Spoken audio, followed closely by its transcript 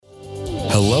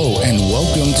Hello and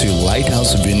welcome to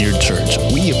Lighthouse Vineyard Church.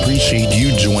 We appreciate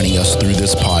you joining us through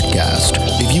this podcast.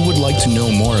 If you would like to know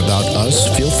more about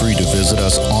us, feel free to visit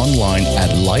us online at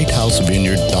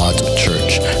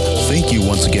lighthousevineyard.church. Thank you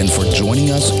once again for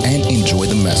joining us and enjoy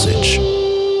the message.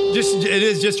 It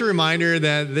is just a reminder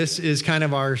that this is kind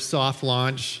of our soft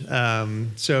launch.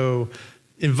 So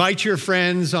invite your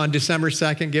friends on December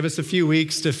 2nd. Give us a few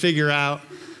weeks to figure out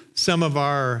some of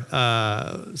our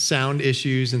sound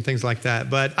issues and things like that.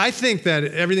 But I think that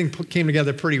everything came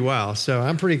together pretty well. So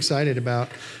I'm pretty excited about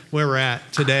where we're at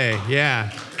today.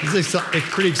 Yeah, it's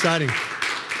pretty exciting.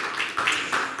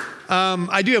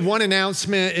 I do have one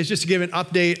announcement. It's just to give an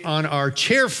update on our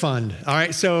chair fund. All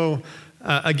right, so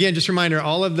again, just a reminder,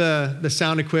 all of the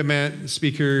sound equipment,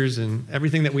 speakers, and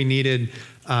everything that we needed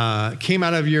came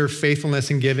out of your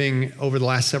faithfulness and giving over the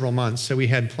last several months. So we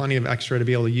had plenty of extra to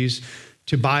be able to use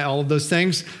to buy all of those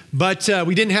things. But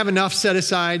we didn't have enough set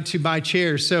aside to buy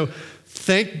chairs. So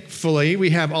thankfully, we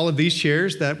have all of these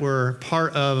chairs that were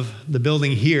part of the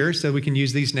building here, so we can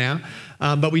use these now.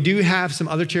 But we do have some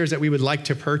other chairs that we would like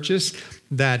to purchase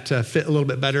that fit a little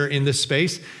bit better in this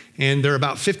space. And they're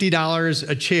about $50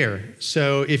 a chair.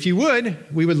 So if you would,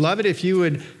 we would love it if you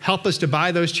would help us to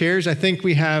buy those chairs. I think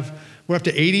we're up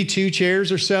to 82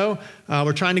 chairs or so.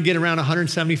 We're trying to get around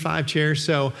 175 chairs.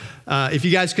 So if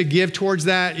you guys could give towards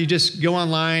that, you just go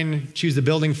online, choose the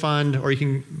building fund, or you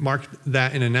can mark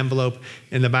that in an envelope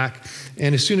in the back.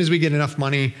 And as soon as we get enough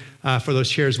money for those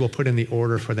chairs, we'll put in the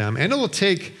order for them. And it will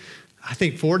take, I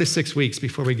think, 4 to 6 weeks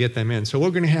before we get them in. So we're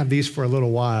going to have these for a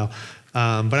little while.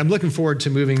 But I'm looking forward to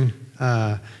moving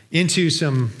into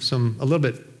some a little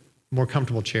bit more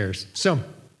comfortable chairs. So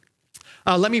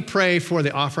let me pray for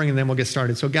the offering, and then we'll get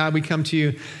started. So God, we come to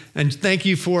you and thank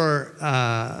you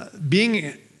for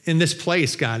being in this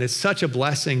place, God. It's such a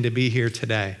blessing to be here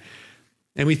today.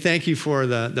 And we thank you for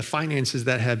the finances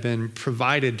that have been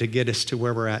provided to get us to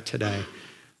where we're at today.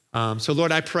 So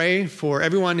Lord, I pray for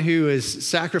everyone who is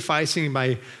sacrificing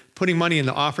by putting money in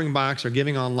the offering box or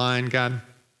giving online, God.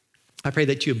 I pray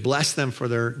that you bless them for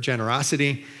their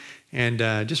generosity and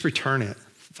just return it,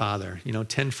 Father,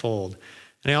 tenfold.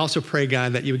 And I also pray,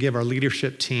 God, that you would give our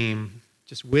leadership team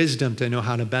just wisdom to know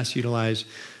how to best utilize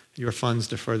your funds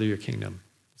to further your kingdom.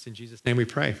 It's in Jesus' name we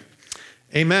pray.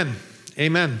 Amen.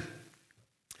 Amen.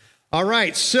 All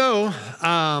right, so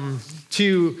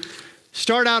to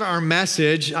start out our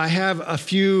message, I have a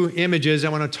few images I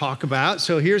want to talk about.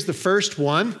 So here's the first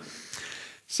one.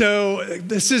 So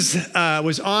this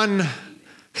was on,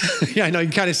 yeah, I know, you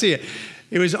can kind of see it.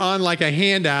 It was on like a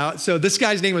handout. So this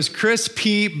guy's name was Chris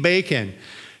P. Bacon.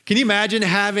 Can you imagine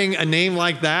having a name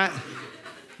like that?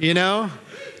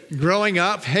 Growing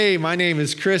up, hey, my name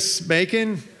is Chris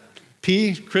Bacon,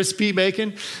 Chris P.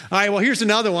 Bacon. All right, well, here's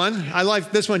another one. I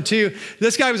like this one too.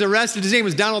 This guy was arrested. His name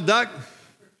was Donald Duck.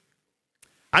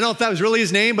 I don't know if that was really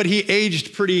his name, but he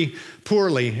aged pretty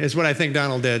poorly is what I think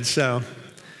Donald did. So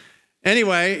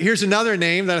anyway, here's another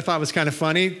name that I thought was kind of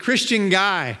funny, Christian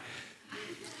Guy.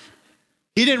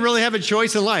 He didn't really have a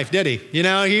choice in life, did he?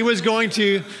 He was going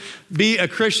to be a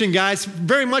Christian guy. It's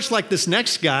very much like this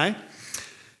next guy.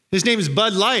 His name is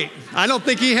Bud Light. I don't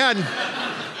think he had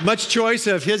much choice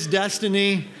of his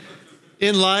destiny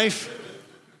in life.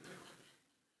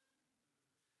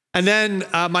 And then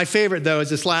my favorite, though, is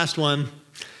this last one.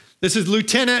 This is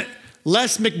Lieutenant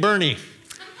Les McBurney.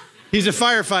 He's a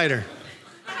firefighter.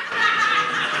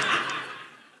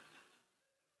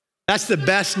 That's the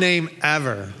best name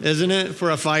ever, isn't it,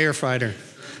 for a firefighter?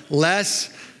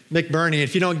 Les McBurney.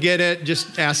 If you don't get it,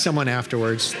 just ask someone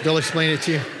afterwards. They'll explain it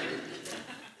to you.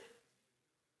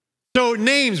 So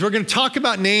names, we're going to talk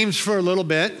about names for a little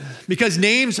bit because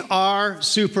names are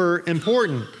super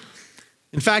important.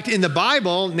 In fact, in the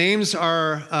Bible, names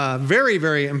are very,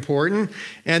 very important.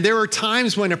 And there were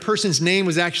times when a person's name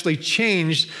was actually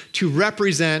changed to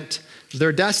represent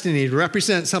their destiny, to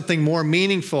represent something more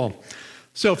meaningful.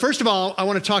 So first of all, I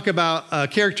want to talk about a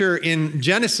character in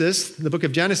Genesis, the book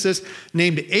of Genesis,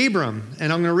 named Abram.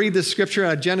 And I'm going to read this scripture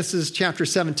out of Genesis chapter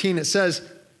 17. It says,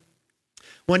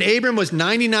 "When Abram was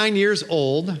 99 years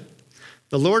old,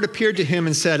 the Lord appeared to him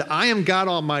and said, 'I am God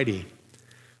Almighty.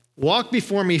 Walk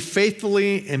before me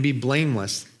faithfully and be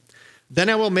blameless. Then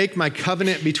I will make my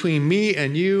covenant between me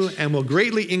and you and will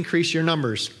greatly increase your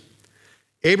numbers.'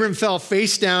 Abram fell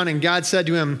face down, and God said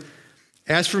to him,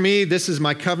 'As for me, this is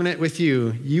my covenant with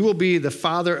you. You will be the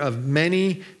father of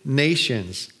many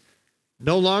nations.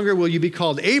 No longer will you be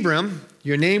called Abram.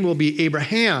 Your name will be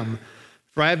Abraham,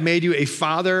 for I have made you a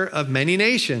father of many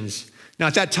nations.'" Now,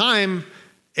 at that time,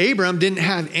 Abram didn't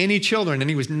have any children, and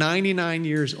he was 99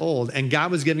 years old, and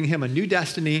God was giving him a new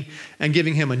destiny and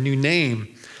giving him a new name.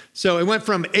 So it went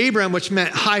from Abram, which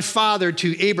meant high father,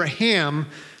 to Abraham,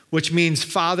 which means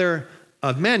father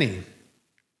of many.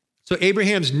 So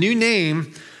Abraham's new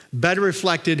name better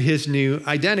reflected his new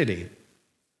identity.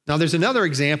 Now there's another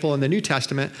example in the New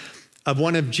Testament of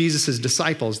one of Jesus'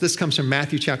 disciples. This comes from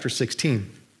Matthew chapter 16.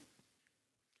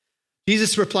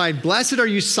 Jesus replied, "Blessed are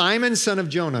you, Simon, son of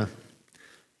Jonah,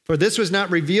 for this was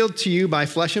not revealed to you by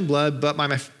flesh and blood, but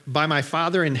by my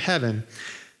Father in heaven.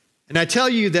 And I tell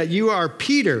you that you are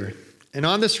Peter, and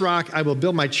on this rock I will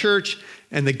build my church,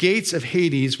 and the gates of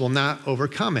Hades will not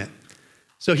overcome it."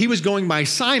 So he was going by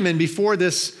Simon before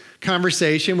this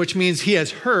conversation, which means he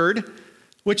has heard,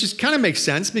 which is kind of makes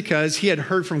sense because he had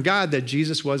heard from God that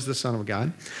Jesus was the Son of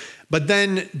God. But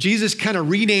then Jesus kind of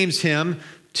renames him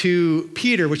to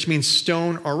Peter, which means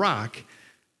stone or rock.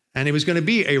 And it was going to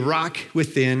be a rock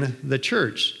within the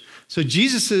church. So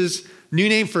Jesus' new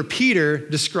name for Peter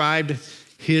described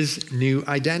his new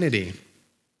identity.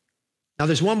 Now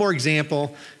there's one more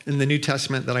example in the New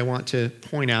Testament that I want to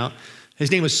point out.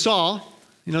 His name was Saul.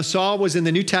 You know, Saul was in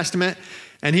the New Testament,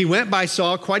 and he went by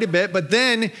Saul quite a bit, but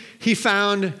then he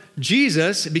found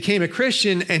Jesus, became a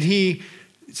Christian, and he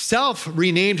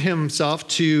renamed himself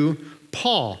to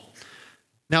Paul.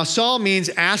 Now, Saul means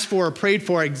asked for or prayed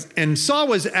for, and Saul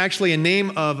was actually a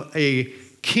name of a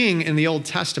king in the Old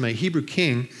Testament, Hebrew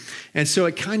king, and so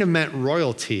it kind of meant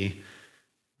royalty.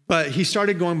 But he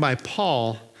started going by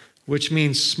Paul, which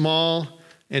means small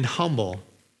and humble.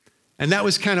 And that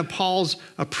was kind of Paul's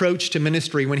approach to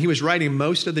ministry when he was writing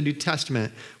most of the New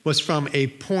Testament, was from a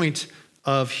point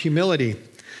of humility.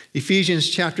 Ephesians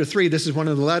chapter 3, this is one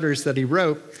of the letters that he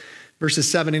wrote, verses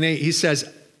 7 and 8. He says,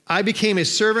 "I became a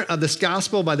servant of this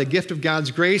gospel by the gift of God's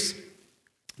grace,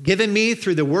 given me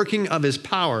through the working of his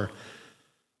power.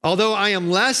 Although I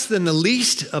am less than the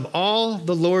least of all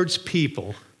the Lord's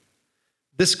people,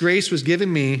 this grace was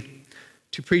given me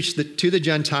to preach to the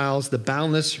Gentiles the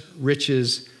boundless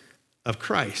riches of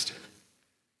Christ."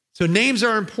 So names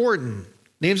are important.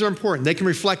 Names are important. They can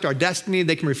reflect our destiny.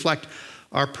 They can reflect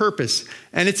our purpose.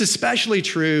 And it's especially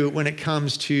true when it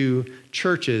comes to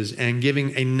churches and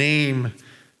giving a name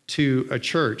to a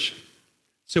church.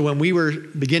 So when we were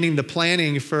beginning the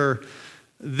planning for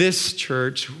this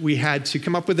church, we had to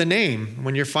come up with a name.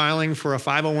 When you're filing for a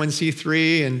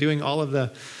 501c3 and doing all of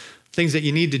the things that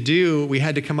you need to do, we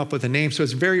had to come up with a name. So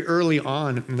it's very early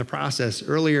on in the process,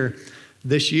 earlier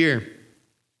this year.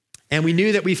 And we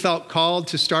knew that we felt called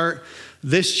to start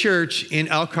this church in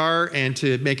Elkhart and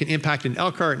to make an impact in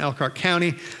Elkhart and Elkhart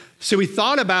County. So we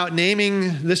thought about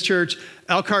naming this church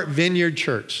Elkhart Vineyard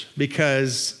Church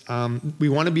because we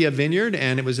want to be a vineyard,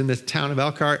 and it was in the town of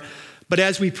Elkhart. But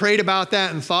as we prayed about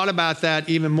that and thought about that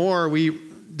even more, we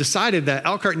decided that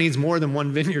Elkhart needs more than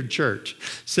one vineyard church.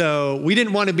 So we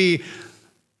didn't want to be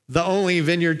the only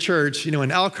vineyard church,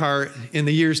 in Elkhart in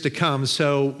the years to come.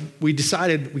 So we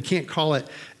decided we can't call it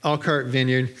Elkhart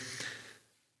Vineyard.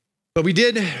 But we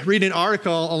did read an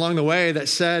article along the way that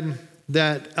said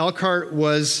that Elkhart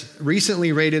was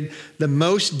recently rated the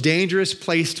most dangerous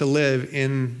place to live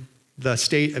in the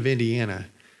state of Indiana.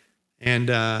 And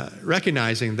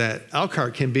recognizing that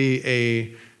Elkhart can be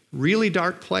a really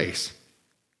dark place.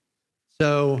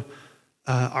 So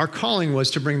our calling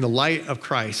was to bring the light of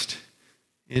Christ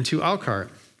into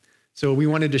Elkhart. So we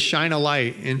wanted to shine a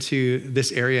light into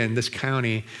this area and this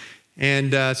county.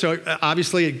 And so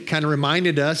obviously it kind of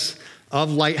reminded us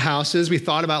of lighthouses. We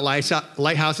thought about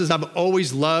lighthouses. I've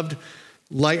always loved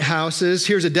lighthouses.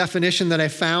 Here's a definition that I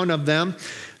found of them.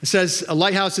 It says a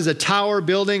lighthouse is a tower,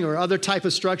 building, or other type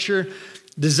of structure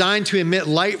designed to emit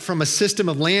light from a system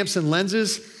of lamps and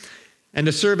lenses and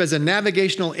to serve as a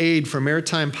navigational aid for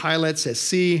maritime pilots at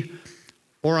sea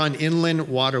or on inland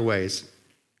waterways.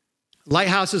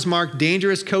 Lighthouses mark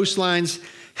dangerous coastlines,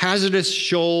 hazardous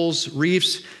shoals,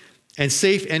 reefs, and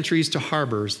safe entries to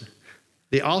harbors.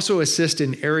 They also assist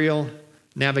in aerial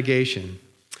navigation.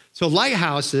 So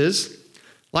lighthouses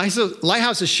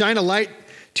shine a light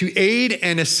to aid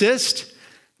and assist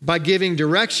by giving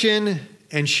direction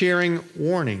and sharing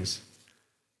warnings.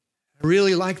 I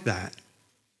really like that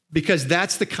because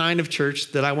that's the kind of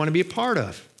church that I want to be a part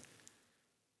of.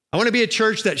 I want to be a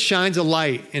church that shines a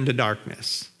light into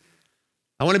darkness.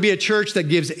 I want to be a church that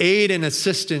gives aid and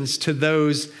assistance to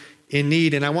those in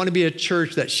need. And I want to be a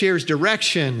church that shares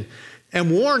direction and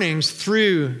warnings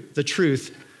through the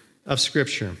truth of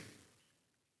Scripture.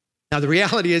 Now, the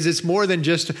reality is it's more than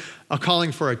just a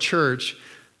calling for a church.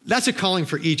 That's a calling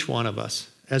for each one of us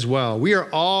as well. We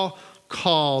are all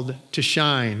called to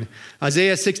shine.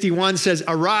 Isaiah 61 says,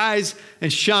 "Arise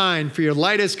and shine, for your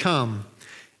light has come,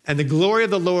 and the glory of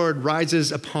the Lord rises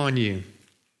upon you."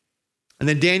 And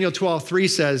then Daniel 12:3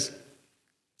 says,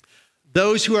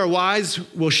 Those who are wise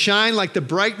will shine like the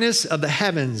brightness of the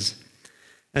heavens,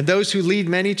 and those who lead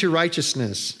many to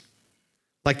righteousness,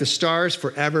 like the stars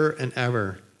forever and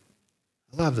ever.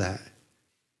 I love that.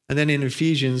 And then in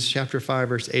Ephesians chapter 5,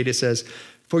 verse 8, it says,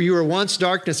 for you were once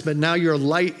darkness, but now you're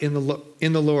light in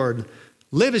the Lord.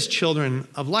 Live as children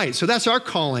of light. So that's our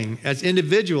calling as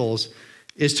individuals,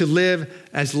 is to live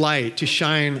as light, to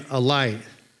shine a light.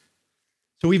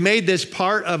 So we've made this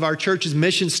part of our church's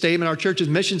mission statement. Our church's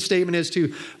mission statement is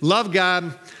to love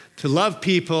God, to love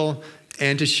people,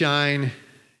 and to shine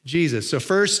Jesus. So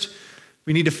first,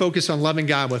 we need to focus on loving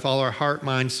God with all our heart,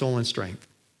 mind, soul, and strength.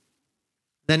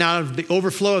 Then out of the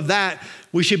overflow of that,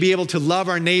 we should be able to love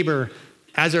our neighbor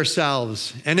as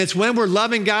ourselves. And it's when we're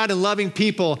loving God and loving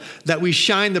people that we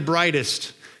shine the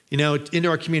brightest, into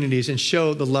our communities and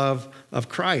show the love of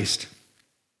Christ.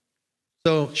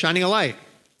 So shining a light,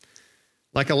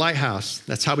 like a lighthouse.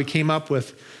 That's how we came up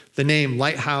with the name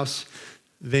Lighthouse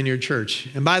Vineyard Church.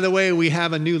 And by the way, we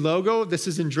have a new logo. This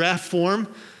is in draft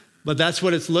form, but that's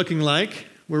what it's looking like.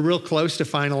 We're real close to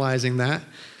finalizing that.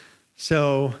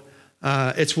 So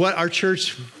it's what our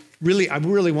church I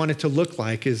really want it to look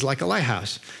like, is like a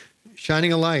lighthouse,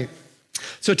 shining a light.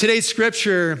 So today's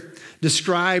scripture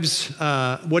describes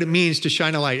what it means to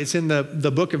shine a light. It's in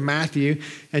the book of Matthew,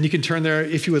 and you can turn there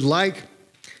if you would like.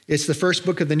 It's the first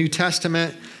book of the New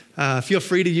Testament. Feel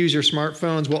free to use your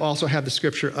smartphones. We'll also have the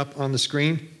scripture up on the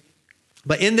screen.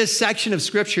 But in this section of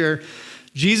scripture,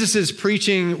 Jesus is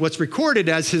preaching what's recorded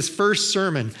as his first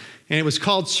sermon, and it was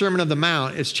called Sermon on the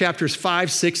Mount. It's chapters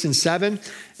 5, 6, and 7.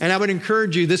 And I would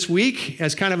encourage you this week,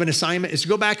 as kind of an assignment, is to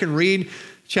go back and read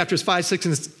chapters 5, 6,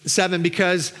 and 7,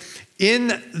 because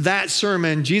in that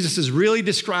sermon, Jesus is really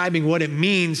describing what it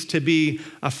means to be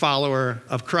a follower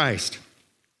of Christ.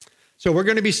 So we're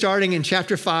going to be starting in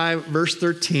chapter 5, verse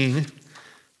 13.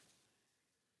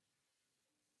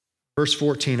 Verse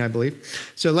 14, I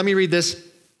believe. So let me read this.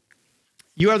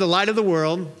 You are the light of the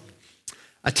world.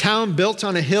 A town built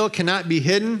on a hill cannot be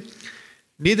hidden.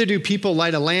 Neither do people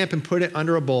light a lamp and put it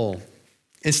under a bowl.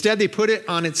 Instead, they put it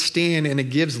on its stand, and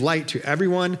it gives light to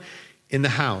everyone in the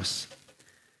house.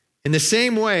 In the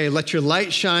same way, let your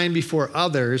light shine before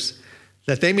others,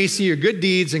 that they may see your good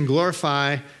deeds and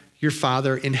glorify your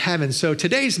Father in heaven. So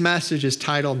today's message is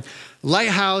titled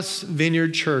Lighthouse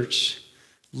Vineyard Church,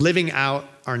 Living Out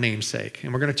Our Namesake.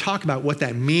 And we're going to talk about what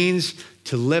that means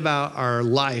to live out our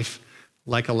life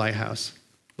like a lighthouse.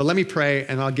 But let me pray,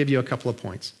 and I'll give you a couple of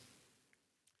points.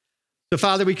 So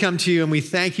Father, we come to you and we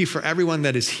thank you for everyone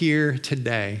that is here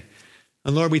today.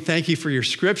 And Lord, we thank you for your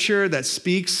scripture that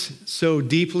speaks so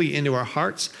deeply into our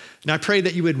hearts. And I pray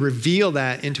that you would reveal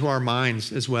that into our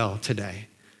minds as well today.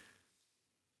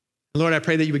 And Lord, I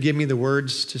pray that you would give me the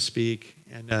words to speak.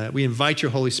 And we invite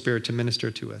your Holy Spirit to minister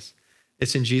to us.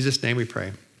 It's in Jesus' name we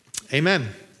pray. Amen.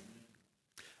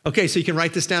 Okay, so you can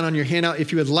write this down on your handout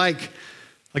if you would like.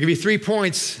 I'll give you 3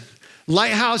 points.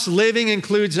 Lighthouse living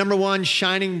includes, number 1,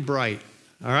 shining bright.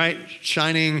 All right,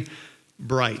 shining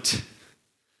bright. It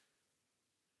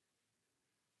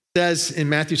says in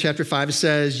Matthew chapter 5, it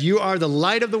says, you are the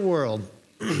light of the world.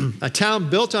 A town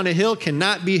built on a hill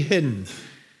cannot be hidden.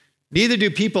 Neither do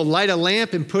people light a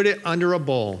lamp and put it under a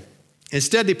bowl.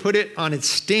 Instead, they put it on its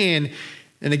stand,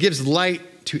 and it gives light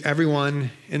to everyone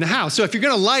in the house. So if you're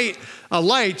going to light a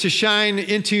light to shine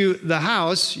into the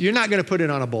house, you're not going to put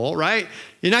it on a bowl, right?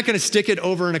 You're not going to stick it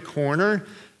over in a corner.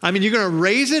 I mean, you're going to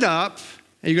raise it up,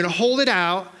 and you're going to hold it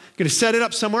out. You're going to set it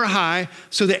up somewhere high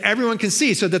so that everyone can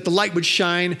see, so that the light would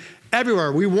shine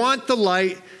everywhere. We want the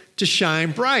light to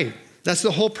shine bright. That's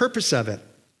the whole purpose of it.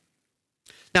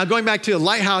 Now, going back to the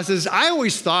lighthouses, I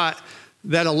always thought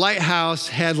that a lighthouse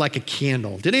had like a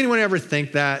candle. Did anyone ever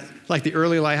think that? Like the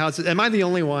early lighthouses? Am I the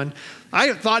only one?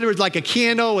 I thought it was like a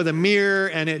candle with a mirror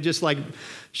and it just like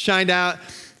shined out.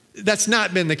 That's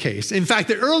not been the case. In fact,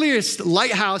 the earliest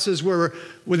lighthouses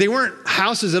they weren't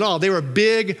houses at all. They were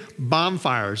big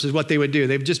bonfires is what they would do.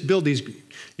 They would just build these,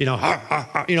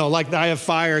 like the Eye of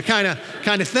Fire kind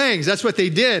of things. That's what they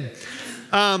did.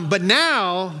 But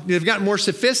now they've gotten more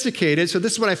sophisticated. So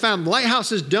this is what I found.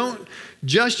 Lighthouses don't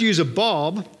just use a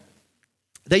bulb.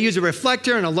 They use a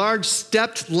reflector and a large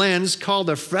stepped lens called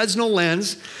a Fresnel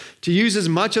lens to use as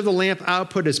much of the lamp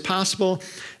output as possible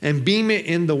and beam it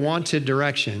in the wanted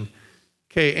direction.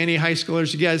 Okay, any high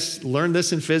schoolers, you guys learned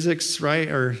this in physics, right?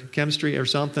 Or chemistry or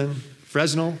something?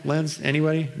 Fresnel lens,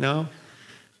 anybody? No?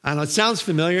 I don't know, it sounds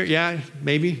familiar. Yeah,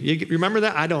 maybe. You remember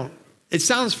that? I don't. It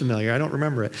sounds familiar. I don't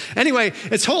remember it. Anyway,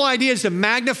 its whole idea is to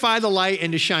magnify the light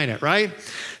and to shine it, right?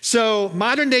 So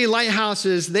modern day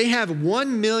lighthouses, they have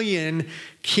 1 million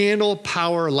candle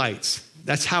power lights.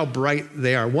 That's how bright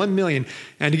they are, 1 million.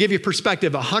 And to give you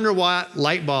perspective, a 100-watt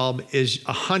light bulb is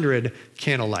 100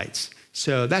 candle lights.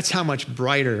 So that's how much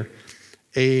brighter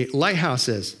a lighthouse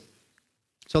is.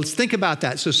 So let's think about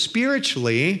that. So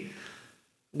spiritually,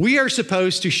 we are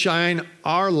supposed to shine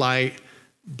our light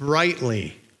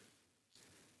brightly.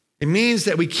 It means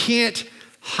that we can't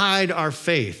hide our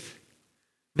faith.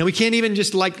 Now, we can't even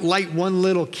just light one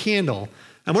little candle.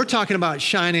 And we're talking about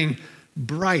shining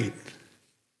bright.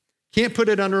 Can't put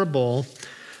it under a bowl.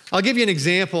 I'll give you an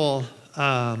example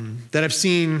that I've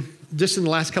seen just in the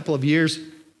last couple of years.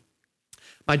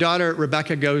 My daughter,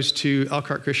 Rebecca, goes to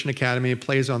Elkhart Christian Academy and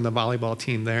plays on the volleyball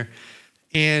team there.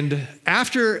 And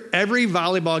after every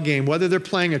volleyball game, whether they're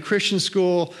playing a Christian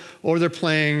school or they're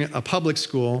playing a public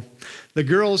school, the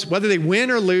girls, whether they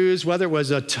win or lose, whether it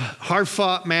was a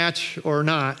hard-fought match or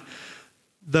not,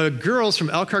 the girls from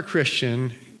Elkhart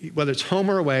Christian, whether it's home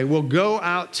or away, will go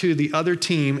out to the other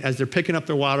team as they're picking up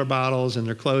their water bottles and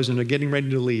their clothes and they're getting ready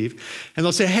to leave. And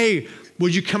they'll say, hey,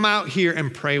 would you come out here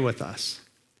and pray with us?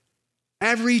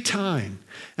 Every time.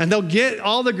 And they'll get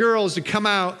all the girls to come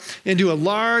out into a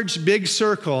large, big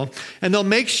circle, and they'll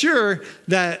make sure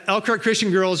that Elkhart Christian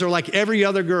girls are like every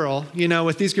other girl,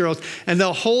 with these girls, and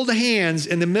they'll hold hands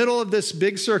in the middle of this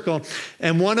big circle,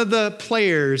 and one of the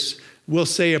players will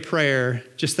say a prayer,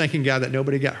 just thanking God that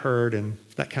nobody got hurt and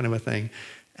that kind of a thing.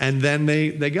 And then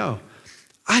they go.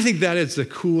 I think that is the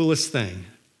coolest thing.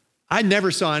 I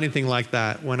never saw anything like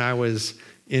that when I was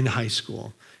in high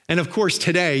school. And of course,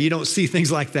 today, you don't see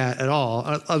things like that at all,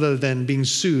 other than being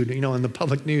sued, in the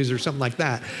public news or something like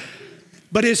that.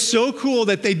 But it's so cool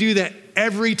that they do that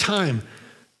every time.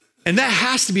 And that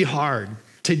has to be hard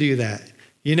to do that,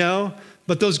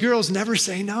 But those girls never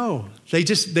say no.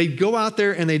 They go out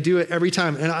there and they do it every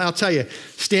time. And I'll tell you,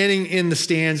 standing in the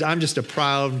stands, I'm just a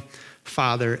proud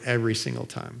father every single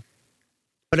time.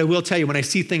 But I will tell you, when I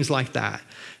see things like that,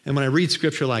 and when I read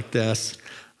scripture like this,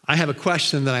 I have a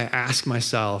question that I ask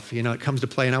myself, it comes to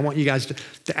play, and I want you guys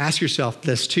to ask yourself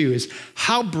this too, is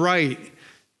how bright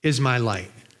is my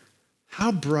light?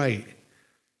 How bright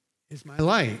is my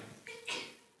light?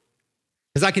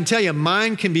 Because I can tell you,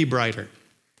 mine can be brighter.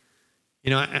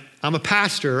 I'm a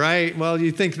pastor, right? Well,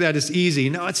 you think that is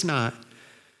easy. No, it's not.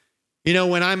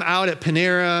 When I'm out at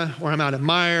Panera, or I'm out at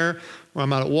Meijer, or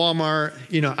I'm out at Walmart,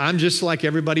 I'm just like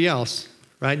everybody else,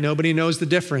 right? Nobody knows the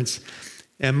difference.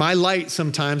 And my light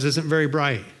sometimes isn't very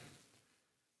bright.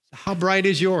 How bright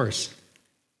is yours?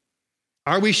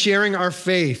 Are we sharing our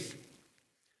faith?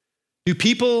 Do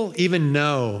people even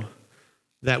know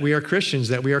that we are Christians,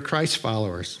 that we are Christ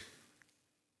followers?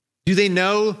 Do they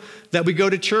know that we go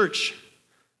to church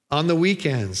on the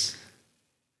weekends?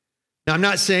 Now, I'm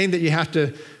not saying that you have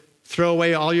to throw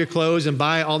away all your clothes and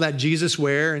buy all that Jesus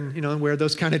wear and, wear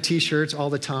those kind of t-shirts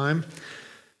all the time.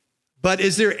 But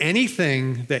is there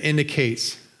anything that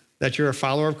indicates that you're a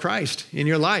follower of Christ in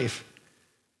your life?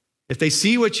 If they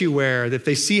see what you wear, if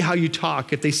they see how you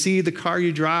talk, if they see the car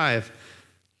you drive,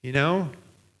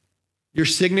 your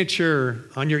signature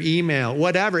on your email,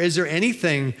 whatever, is there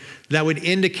anything that would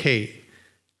indicate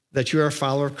that you're a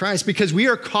follower of Christ? Because we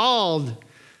are called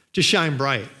to shine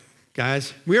bright,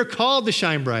 guys. We are called to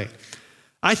shine bright.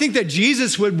 I think that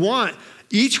Jesus would want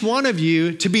each one of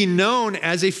you to be known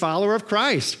as a follower of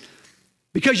Christ.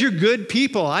 Because you're good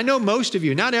people. I know most of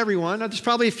you, not everyone. There's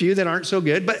probably a few that aren't so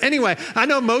good. But anyway, I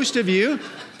know most of you,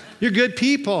 you're good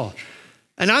people.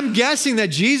 And I'm guessing that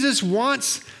Jesus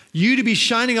wants you to be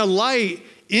shining a light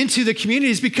into the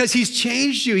communities because he's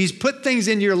changed you. He's put things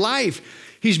into your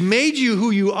life. He's made you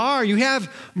who you are. You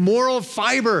have moral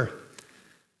fiber.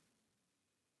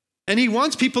 And he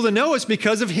wants people to know it's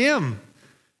because of him.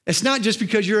 It's not just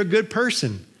because you're a good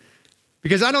person.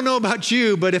 Because I don't know about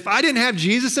you, but if I didn't have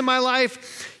Jesus in my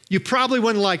life, you probably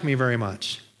wouldn't like me very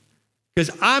much.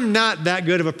 Because I'm not that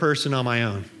good of a person on my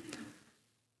own.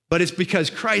 But it's because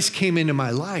Christ came into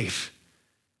my life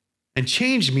and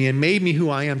changed me and made me who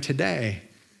I am today.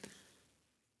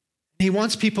 He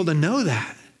wants people to know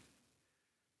that.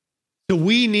 So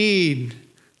we need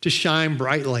to shine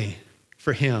brightly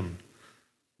for him.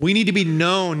 We need to be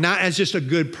known not as just a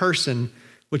good person,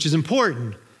 which is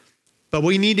important, but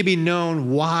we need to be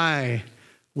known why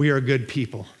we are good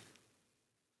people.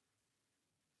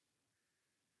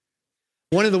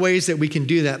 One of the ways that we can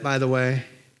do that, by the way,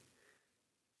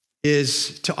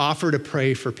 is to offer to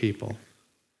pray for people.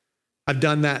 I've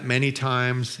done that many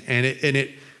times, and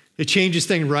it changes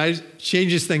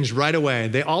things right away.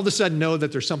 They all of a sudden know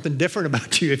that there's something different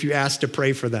about you if you ask to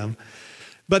pray for them.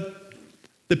 But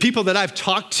the people that I've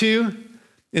talked to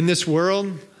in this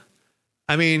world,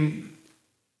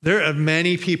 there are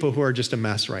many people who are just a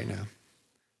mess right now.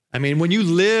 I mean, when you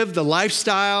live the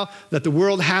lifestyle that the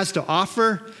world has to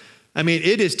offer, I mean,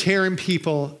 it is tearing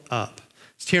people up.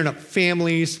 It's tearing up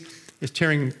families. It's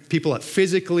tearing people up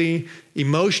physically,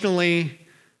 emotionally.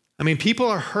 I mean, people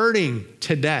are hurting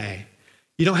today.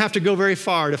 You don't have to go very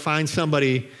far to find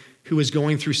somebody who is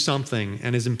going through something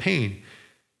and is in pain.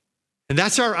 And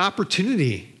that's our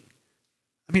opportunity.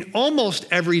 I mean, almost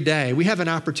every day we have an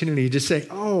opportunity to say,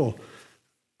 oh,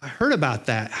 I heard about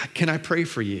that. Can I pray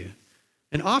for you?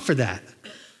 And offer that.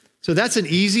 So that's an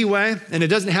easy way. And it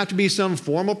doesn't have to be some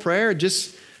formal prayer.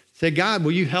 Just say, God,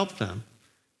 will you help them?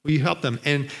 Will you help them?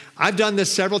 And I've done this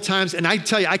several times. And I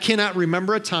tell you, I cannot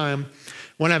remember a time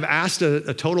when I've asked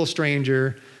a total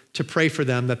stranger to pray for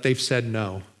them that they've said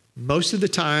no. Most of the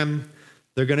time,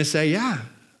 they're going to say, yeah.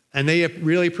 And they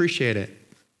really appreciate it.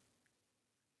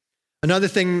 Another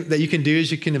thing that you can do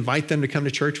is you can invite them to come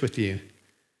to church with you.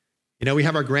 You know, we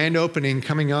have our grand opening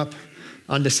coming up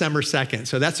on December 2nd.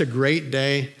 So that's a great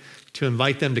day to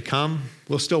invite them to come.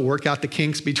 We'll still work out the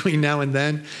kinks between now and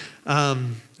then.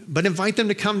 But invite them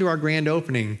to come to our grand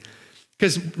opening.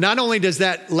 Because not only does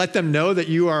that let them know that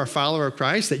you are a follower of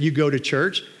Christ, that you go to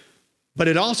church, but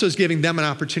it also is giving them an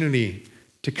opportunity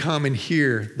to come and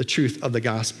hear the truth of the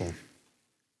gospel.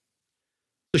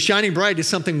 So shining bright is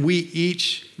something we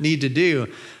each need to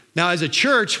do. Now, as a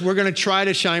church, we're going to try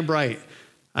to shine bright.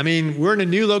 I mean, we're in a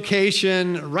new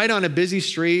location right on a busy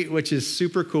street, which is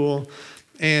super cool.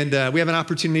 And we have an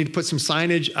opportunity to put some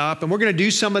signage up. And we're going to do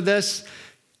some of this,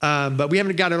 but we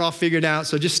haven't got it all figured out.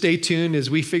 So just stay tuned as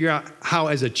we figure out how,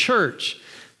 as a church,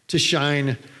 to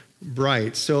shine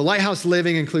bright. So Lighthouse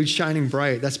Living includes shining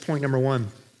bright. That's point number one.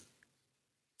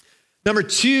 Number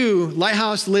two,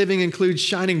 Lighthouse Living includes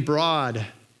shining broad.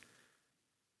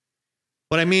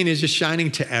 What I mean is just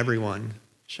shining to everyone,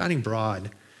 shining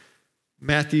broad.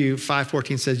 Matthew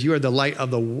 5:14 says, you are the light of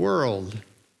the world.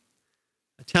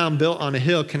 A town built on a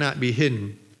hill cannot be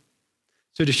hidden.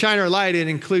 So to shine our light, it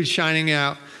includes shining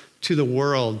out to the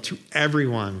world, to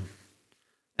everyone.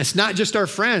 It's not just our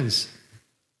friends,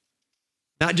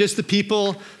 not just the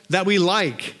people that we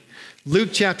like. Luke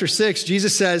chapter 6,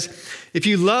 Jesus says, if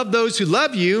you love those who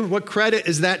love you, what credit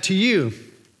is that to you?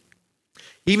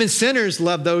 Even sinners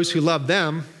love those who love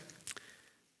them.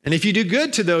 And if you do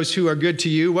good to those who are good to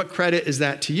you, what credit is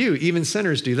that to you? Even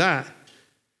sinners do that.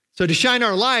 So to shine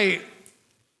our light,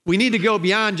 we need to go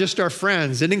beyond just our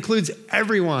friends. It includes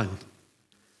everyone.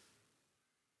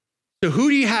 So who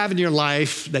do you have in your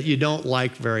life that you don't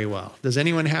like very well? Does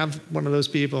anyone have one of those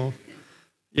people?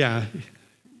 Yeah.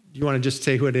 You want to just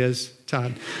say who it is,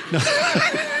 Todd? No.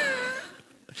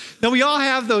 No, we all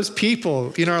have those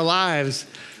people in our lives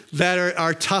that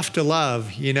are tough to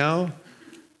love, you know?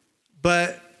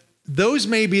 But those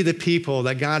may be the people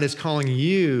that God is calling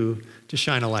you to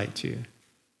shine a light to. You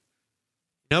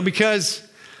know, because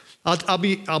I'll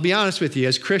be honest with you,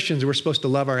 as Christians, we're supposed to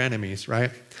love our enemies,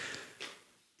 right?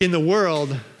 In the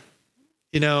world,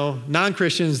 you know,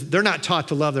 non-Christians, they're not taught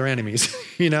to love their enemies,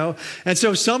 you know? And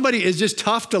so if somebody is just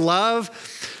tough to love,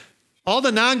 all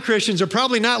the non-Christians are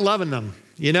probably not loving them,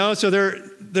 you know? So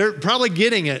they're probably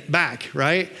getting it back,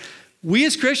 right? We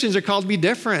as Christians are called to be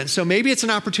different. So maybe it's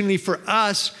an opportunity for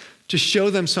us to show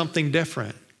them something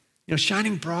different. You know,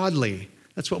 shining broadly.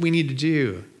 That's what we need to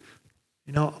do.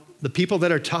 You know, the people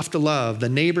that are tough to love, the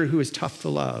neighbor who is tough to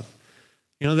love,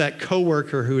 you know, that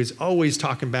coworker who is always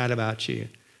talking bad about you.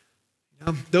 You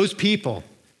know, those people.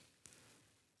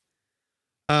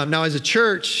 Now, as a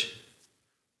church,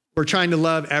 we're trying to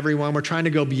love everyone. We're trying to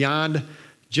go beyond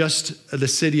just the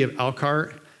city of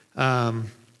Elkhart.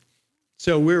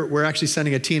 So we're actually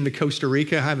sending a team to Costa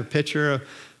Rica. I have a picture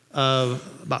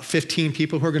of about 15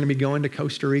 people who are going to be going to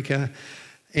Costa Rica.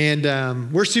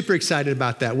 And we're super excited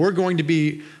about that. We're going to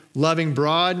be loving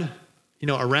broad, you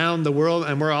know, around the world.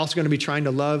 And we're also going to be trying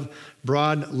to love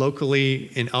broad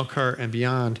locally in Elkhart and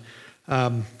beyond.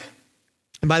 And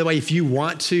by the way, if you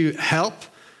want to help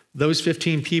those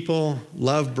 15 people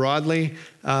love broadly,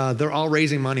 they're all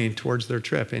raising money towards their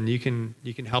trip. And you can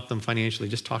help them financially.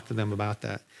 Just talk to them about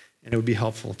that. And it would be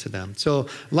helpful to them. So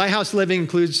Lighthouse Living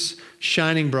includes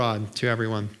shining broad to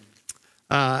everyone.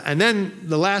 And then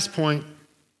the last point,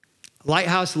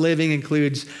 Lighthouse Living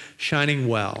includes shining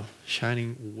well,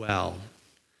 shining well.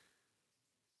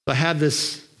 So I have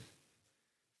this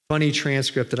funny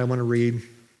transcript that I want to read.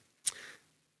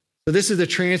 So this is the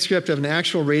transcript of an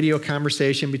actual radio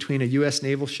conversation between a U.S.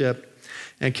 naval ship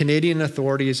and Canadian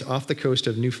authorities off the coast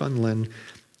of Newfoundland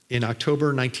in October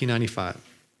 1995.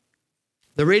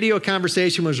 The radio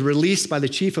conversation was released by the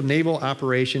Chief of Naval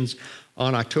Operations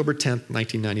on October 10th,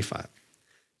 1995.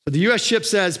 So the U.S. ship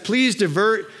says, please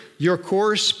divert your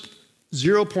course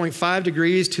 0.5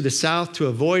 degrees to the south to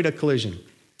avoid a collision.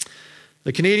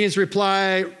 The Canadians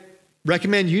reply,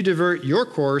 recommend you divert your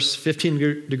course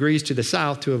 15 degrees to the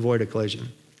south to avoid a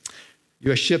collision.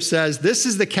 U.S. ship says, this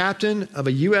is the captain of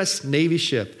a U.S. Navy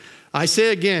ship. I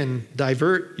say again,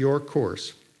 divert your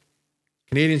course.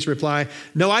 Canadians reply,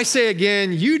 no, I say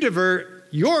again, you divert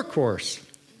your course.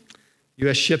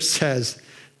 U.S. ship says,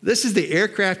 this is the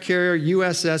aircraft carrier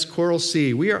USS Coral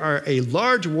Sea. We are a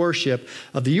large warship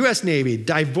of the U.S. Navy.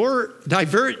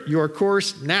 Divert your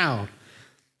course now.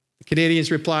 The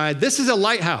Canadians replied, this is a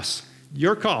lighthouse.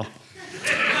 Your call.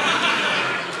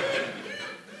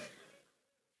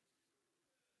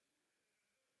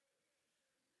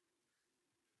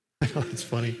 Oh, it's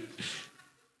funny.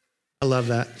 I love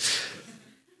that.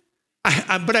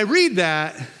 But I read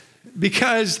that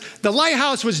because the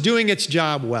lighthouse was doing its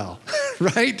job well,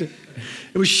 right?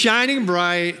 It was shining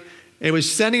bright. It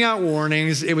was sending out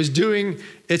warnings. It was doing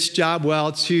its job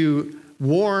well to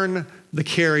warn the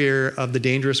carrier of the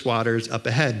dangerous waters up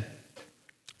ahead.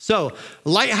 So,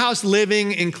 lighthouse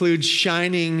living includes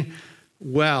shining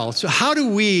well. So how do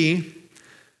we,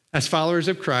 as followers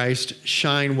of Christ,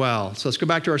 shine well? So let's go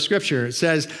back to our scripture. It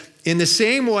says, in the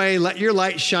same way, let your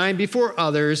light shine before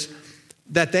others,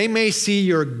 that they may see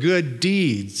your good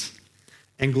deeds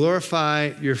and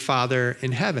glorify your Father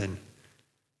in heaven.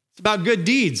 It's about good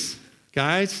deeds,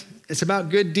 guys. It's about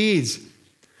good deeds.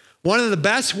 One of the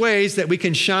best ways that we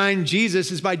can shine Jesus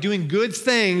is by doing good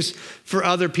things for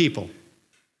other people.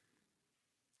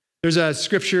 There's a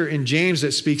scripture in James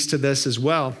that speaks to this as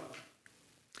well.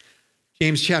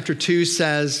 James chapter 2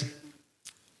 says,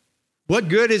 what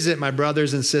good is it, my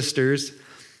brothers and sisters,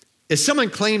 if someone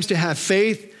claims to have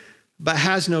faith but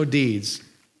has no deeds?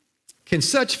 Can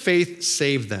such faith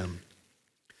save them?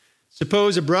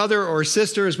 Suppose a brother or a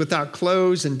sister is without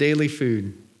clothes and daily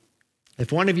food.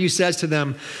 If one of you says to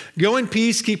them, go in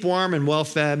peace, keep warm and well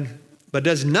fed, but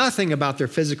does nothing about their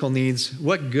physical needs,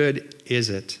 what good is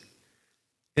it?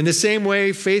 In the same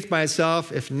way, faith by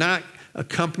itself, if not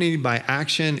accompanied by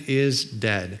action, is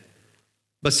dead.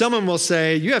 But someone will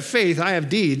say, you have faith, I have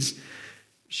deeds.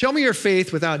 Show me your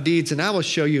faith without deeds, and I will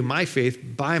show you my faith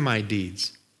by my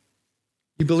deeds.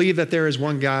 You believe that there is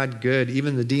one God, good.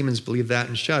 Even the demons believe that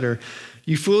and shudder.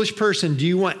 You foolish person, do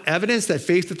you want evidence that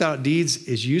faith without deeds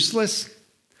is useless? And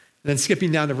then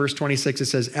skipping down to verse 26, it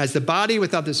says, as the body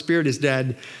without the spirit is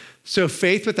dead, so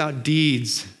faith without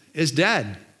deeds is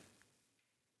dead.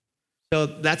 So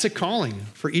that's a calling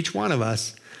for each one of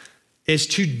us, is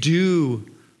to do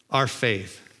our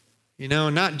faith.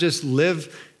 Not just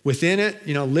live within it,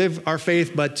 live our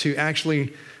faith, but to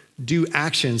actually do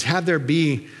actions, have there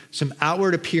be some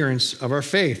outward appearance of our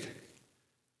faith.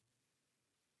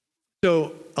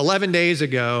 So 11 days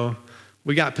ago,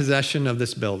 we got possession of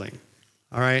this building,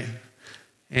 all right?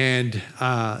 And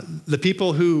the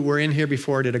people who were in here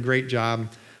before did a great job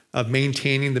of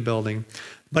maintaining the building.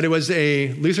 But it was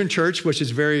a Lutheran church, which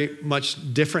is very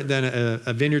much different than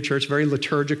a Vineyard church, very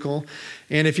liturgical.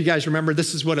 And if you guys remember,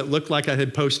 this is what it looked like. I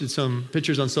had posted some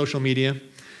pictures on social media.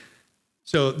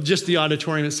 So just the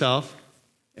auditorium itself.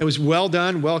 It was well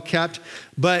done, well kept,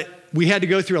 but we had to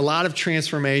go through a lot of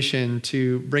transformation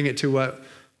to bring it to what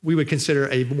we would consider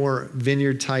a more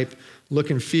vineyard type look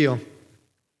and feel.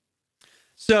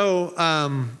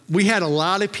 So we had a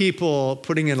lot of people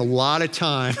putting in a lot of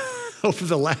time over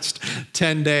the last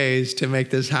 10 days to make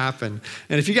this happen.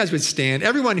 And if you guys would stand,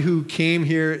 everyone who came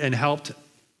here and helped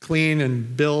clean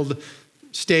and build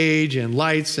stage and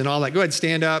lights and all that, go ahead and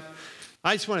stand up.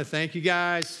 I just want to thank you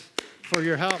guys for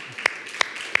your help.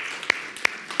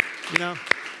 You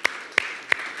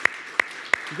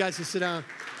guys can sit down.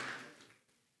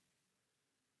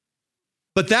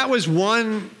 But that was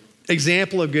one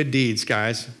example of good deeds,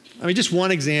 guys. I mean, just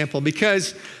one example,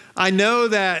 because I know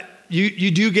that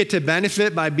you do get to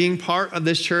benefit by being part of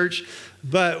this church,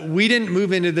 but we didn't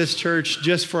move into this church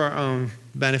just for our own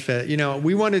benefit.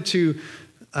 We wanted to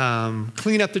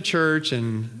clean up the church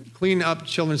and clean up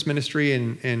children's ministry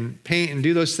and paint and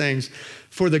do those things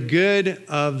for the good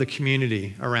of the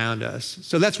community around us.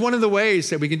 So that's one of the ways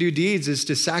that we can do deeds, is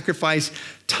to sacrifice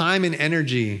time and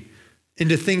energy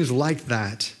into things like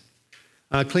that.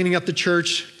 Cleaning up the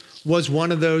church was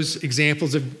one of those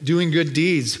examples of doing good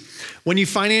deeds. When you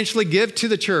financially give to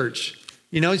the church,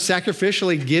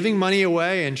 sacrificially giving money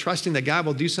away and trusting that God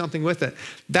will do something with it,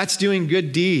 that's doing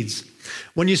good deeds.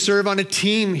 When you serve on a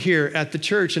team here at the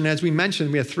church, and as we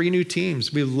mentioned, we have 3 new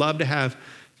teams. We'd love to have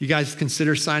you guys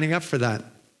consider signing up for that.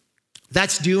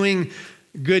 That's doing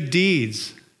good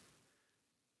deeds.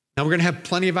 Now, we're going to have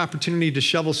plenty of opportunity to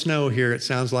shovel snow here, it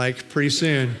sounds like, pretty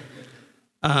soon.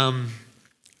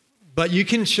 but you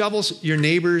can shovel your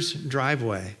neighbor's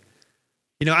driveway.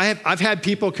 You know, I've had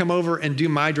people come over and do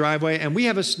my driveway, and we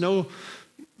have a snow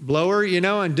blower, you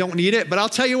know, and don't need it. But I'll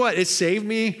tell you what, it saved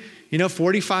me,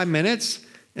 45 minutes,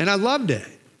 and I loved it.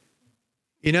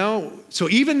 You know, so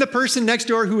even the person next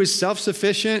door who is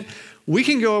self-sufficient, we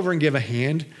can go over and give a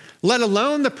hand, let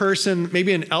alone the person,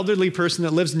 maybe an elderly person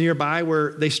that lives nearby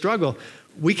where they struggle.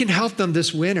 We can help them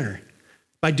this winter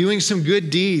by doing some good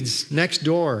deeds next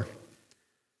door.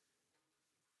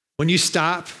 When you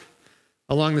stop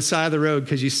along the side of the road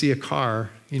because you see a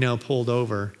car, pulled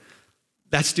over,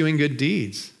 that's doing good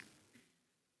deeds.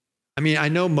 I mean, I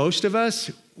know most of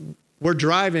us, we're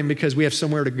driving because we have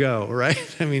somewhere to go,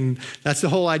 right? I mean, that's the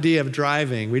whole idea of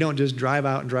driving. We don't just drive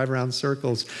out and drive around in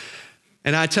circles.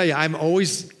 And I tell you, I'm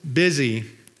always busy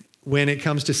when it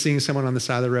comes to seeing someone on the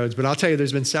side of the roads. But I'll tell you,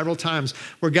 there's been several times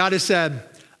where God has said,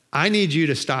 I need you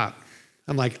to stop.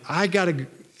 I'm like, I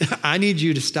need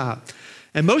you to stop.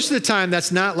 And most of the time,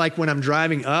 that's not like when I'm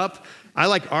driving up. I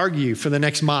argue for the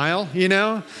next mile,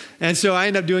 And so I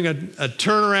end up doing a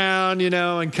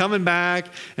turnaround, and coming back.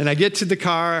 And I get to the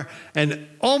car, and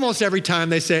almost every time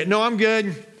they say, no, I'm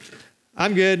good.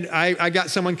 I got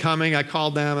someone coming. I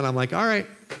called them, and I'm like, all right,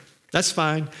 that's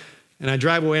fine. And I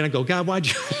drive away, and I go, God, why'd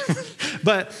you?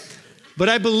 But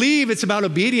I believe it's about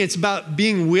obedience, about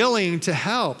being willing to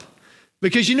help.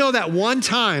 Because that one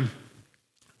time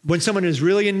when someone is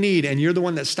really in need and you're the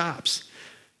one that stops,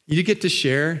 you get to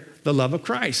share the love of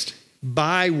Christ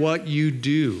by what you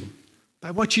do.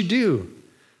 By what you do.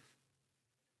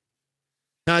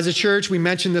 Now, as a church, we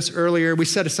mentioned this earlier, we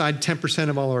set aside 10%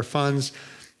 of all our funds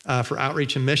for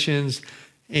outreach and missions.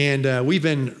 And we've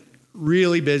been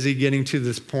really busy getting to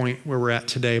this point where we're at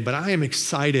today. But I am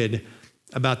excited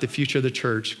about the future of the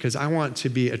church because I want to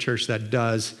be a church that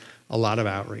does a lot of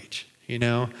outreach,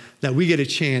 that we get a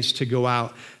chance to go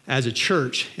out as a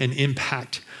church and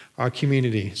impact our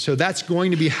community. So that's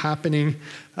going to be happening.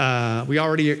 We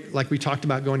already, like we talked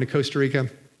about, going to Costa Rica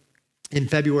in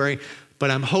February, but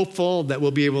I'm hopeful that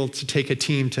we'll be able to take a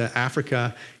team to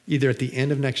Africa either at the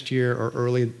end of next year or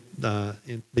early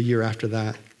in the year after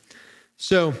that.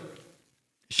 So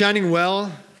Shining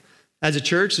Well as a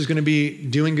church is going to be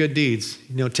doing good deeds,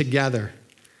 together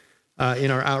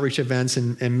in our outreach events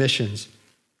and missions.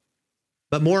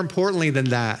 But more importantly than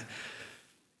that,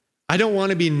 I don't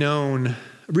want to be known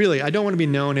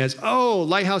as,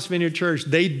 Lighthouse Vineyard Church,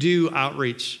 they do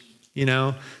outreach,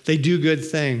 they do good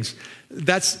things.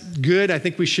 That's good. I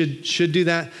think we should do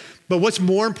that. But what's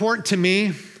more important to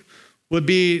me would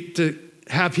be to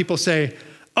have people say,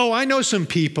 I know some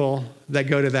people that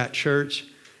go to that church.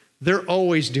 They're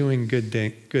always doing good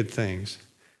things.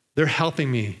 They're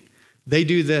helping me. They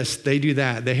do this, they do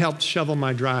that. They help shovel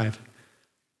my drive.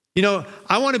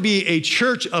 I want to be a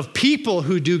church of people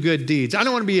who do good deeds. I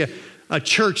don't want to be a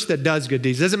church that does good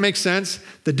deeds. Does it make sense?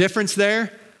 The difference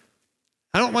there?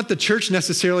 I don't want the church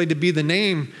necessarily to be the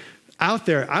name out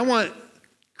there. I want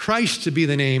Christ to be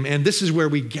the name, and this is where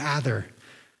we gather.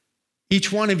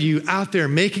 Each one of you out there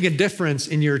making a difference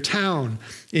in your town,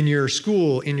 in your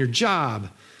school, in your job,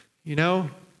 in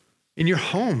your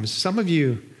homes. Some of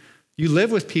you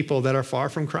live with people that are far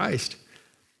from Christ.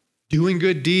 Doing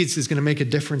good deeds is going to make a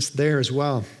difference there as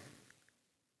well.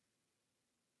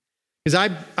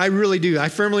 Because I really do. I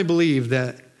firmly believe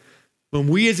that when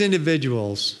we as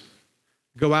individuals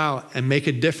go out and make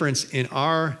a difference in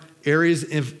our areas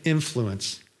of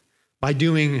influence by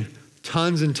doing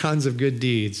tons and tons of good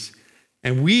deeds,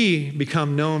 and we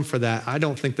become known for that, I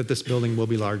don't think that this building will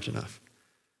be large enough.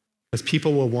 Because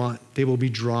people they will be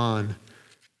drawn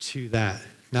to that.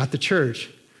 Not the church,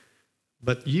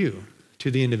 but you,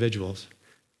 to the individuals,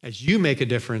 as you make a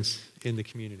difference in the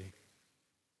community.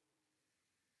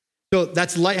 So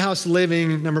that's Lighthouse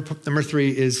Living. Number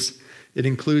 3 is it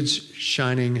includes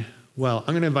shining well.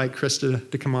 I'm going to invite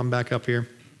Krista to come on back up here.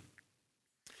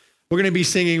 We're going to be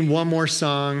singing one more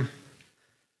song.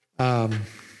 And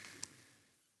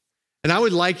I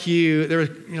would like you, there were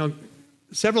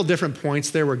several different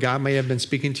points there where God may have been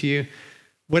speaking to you.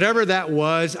 Whatever that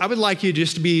was, I would like you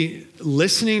just to be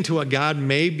listening to what God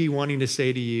may be wanting to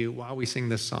say to you while we sing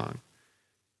this song.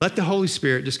 Let the Holy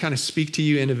Spirit just kind of speak to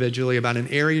you individually about an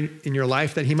area in your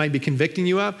life that he might be convicting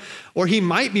you of, or he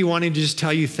might be wanting to just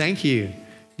tell you, thank you.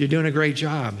 You're doing a great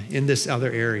job in this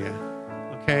other area.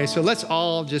 Okay, so let's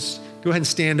all just go ahead and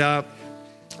stand up.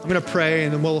 I'm going to pray,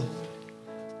 and then we'll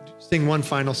sing one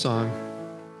final song.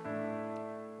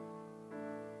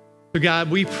 So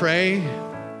God, we pray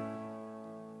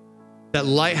that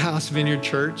Lighthouse Vineyard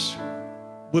Church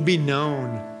would be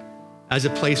known as a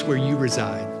place where you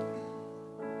reside.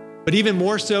 But even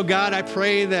more so, God, I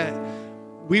pray that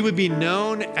we would be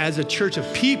known as a church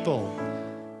of people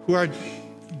who are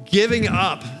giving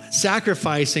up,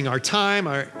 sacrificing our time,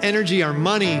 our energy, our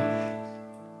money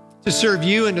to serve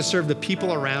you and to serve the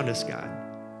people around us, God.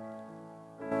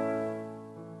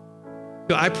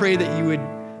 So I pray that you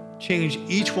would change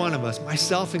each one of us,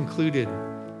 myself included,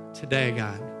 today,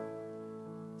 God,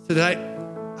 so that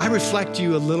I reflect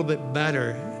you a little bit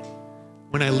better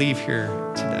when I leave here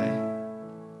today.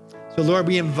 So Lord,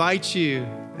 we invite you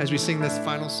as we sing this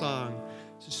final song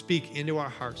to speak into our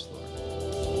hearts, Lord.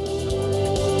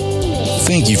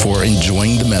 Thank you for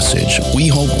enjoying the message. We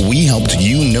hope we helped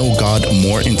you know God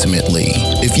more intimately.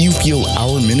 If you feel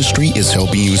our ministry is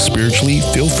helping you spiritually,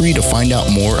 feel free to find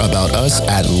out more about us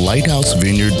at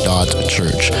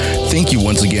lighthousevineyard.church. Thank you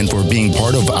once again for being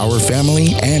part of our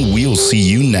family, and we'll see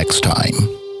you next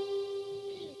time.